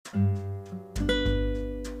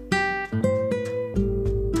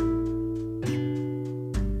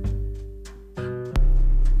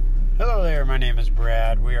name is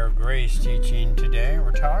Brad. We are Grace teaching today.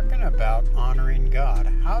 We're talking about honoring God.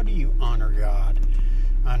 How do you honor God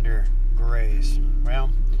under grace?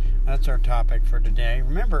 Well, that's our topic for today.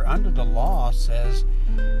 Remember, under the law says,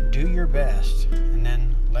 do your best, and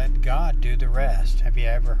then let God do the rest. Have you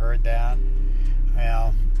ever heard that?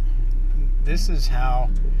 Well, this is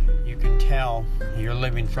how you can tell you're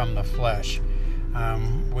living from the flesh,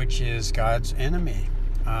 which is God's enemy.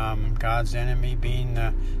 God's enemy being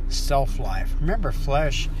the self-life. Remember,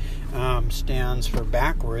 flesh stands for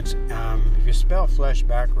backwards. If you spell flesh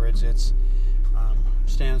backwards, it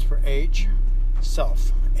stands for H,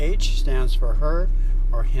 self. H stands for her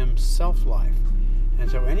or him, self-life. And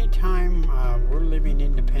so anytime we're living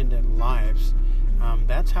independent lives,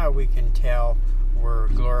 that's how we can tell we're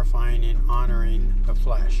glorifying and honoring the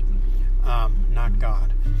flesh, not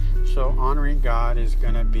God. So honoring God is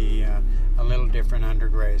going to be a little different under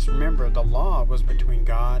grace. Remember, the law was between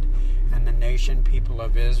God and the nation people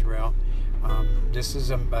of Israel. This is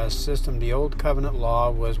a system. The old covenant law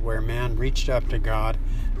was where man reached up to God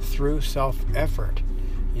through self-effort,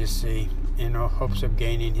 you see, in hopes of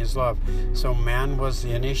gaining his love. So man was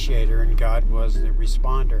the initiator and God was the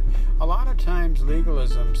responder. A lot of times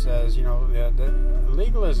legalism says,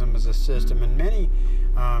 legalism is a system, and many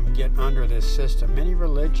get under this system. Many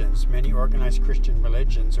religions, many organized Christian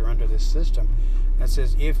religions are under this system that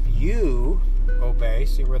says if you obey,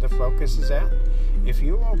 see where the focus is at? If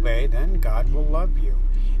you obey, then God will love you.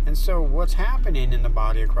 And so what's happening in the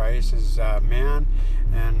body of Christ is man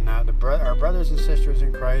and our brothers and sisters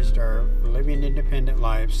in Christ are living independent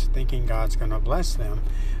lives thinking God's going to bless them.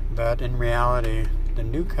 But in reality, the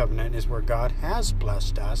new covenant is where God has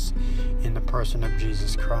blessed us in the person of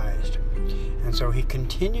Jesus Christ. And so he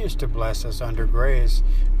continues to bless us under grace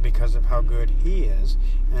because of how good he is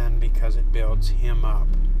and because it builds him up.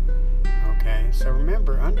 Okay, so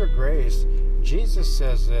remember, under grace, Jesus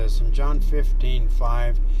says this in John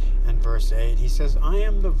 15:5 and verse 8. He says, I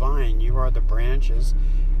am the vine, you are the branches.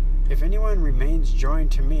 If anyone remains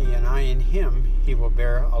joined to me and I in him, he will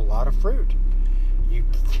bear a lot of fruit. You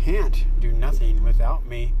can't do nothing without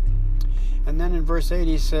me. And then in verse 8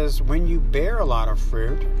 he says, when you bear a lot of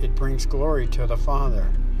fruit, it brings glory to the Father,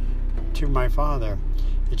 to my Father.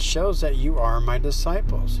 It shows that you are my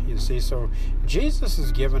disciples. You see, so Jesus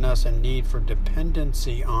has given us a need for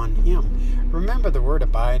dependency on him. Remember the word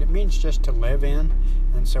abide, it means just to live in.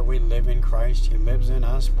 And so we live in Christ. He lives in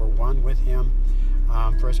us. We're one with him.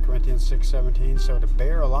 1 Corinthians 6:17. So to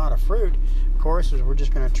bear a lot of fruit, of course, is we're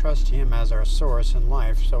just going to trust him as our source in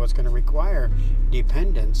life. So it's going to require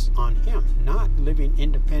dependence on him, not living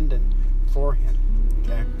independent for him.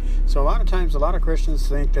 Okay? So a lot of times, a lot of Christians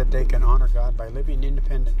think that they can honor God by living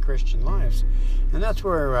independent Christian lives. And that's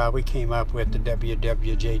where we came up with the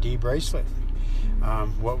WWJD bracelet.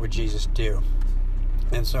 What would Jesus do?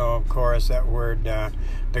 And so, of course, that word,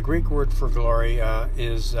 the Greek word for glory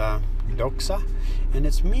is doxa, and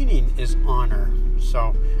its meaning is honor.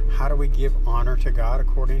 So how do we give honor to God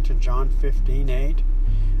according to John 15:8?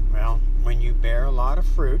 Well, when you bear a lot of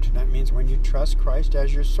fruit, that means when you trust Christ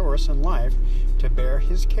as your source in life to bear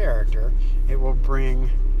his character, it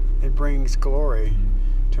brings glory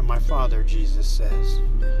to my Father, Jesus says.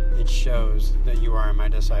 It shows that you are my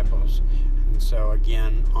disciples. And so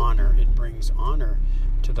again, honor, it brings honor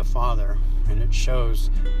to the Father, and it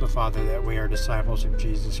shows the Father that we are disciples of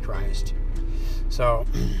Jesus Christ. So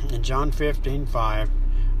in John 15:5,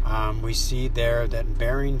 we see there that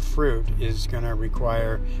bearing fruit is going to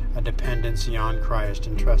require a dependency on Christ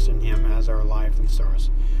and trust in him as our life and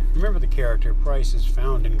source. Remember, the character of Christ is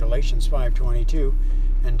found in Galatians 5:22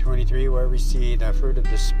 and 23, where we see the fruit of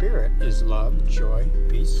the Spirit is love, joy,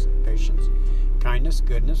 peace, patience, kindness,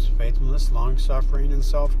 goodness, faithfulness, long-suffering, and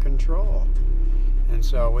self-control. And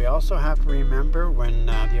so we also have to remember when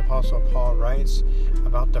the Apostle Paul writes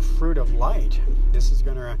about the fruit of light, this is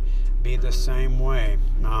going to be the same way.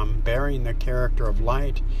 Bearing the character of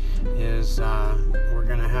light is, we're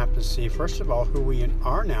going to have to see, first of all, who we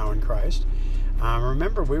are now in Christ.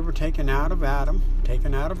 Remember, we were taken out of Adam,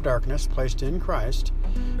 taken out of darkness, placed in Christ,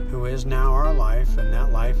 who is now our life, and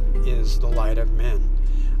that life is the light of men.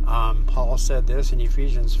 Paul said this in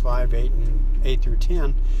Ephesians 5:8 through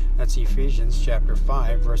 10. That's Ephesians chapter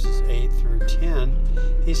 5, verses 8 through 10.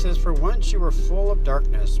 He says, for once you were full of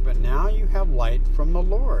darkness, but now you have light from the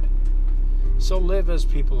Lord. So live as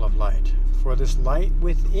people of light, for this light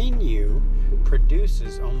within you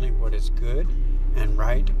produces only what is good and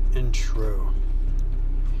right and true.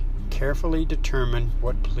 Carefully determine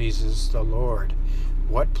what pleases the Lord.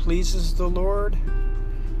 What pleases the Lord?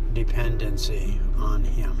 Dependency on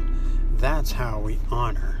him. That's how we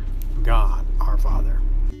honor God, our Father.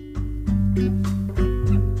 you.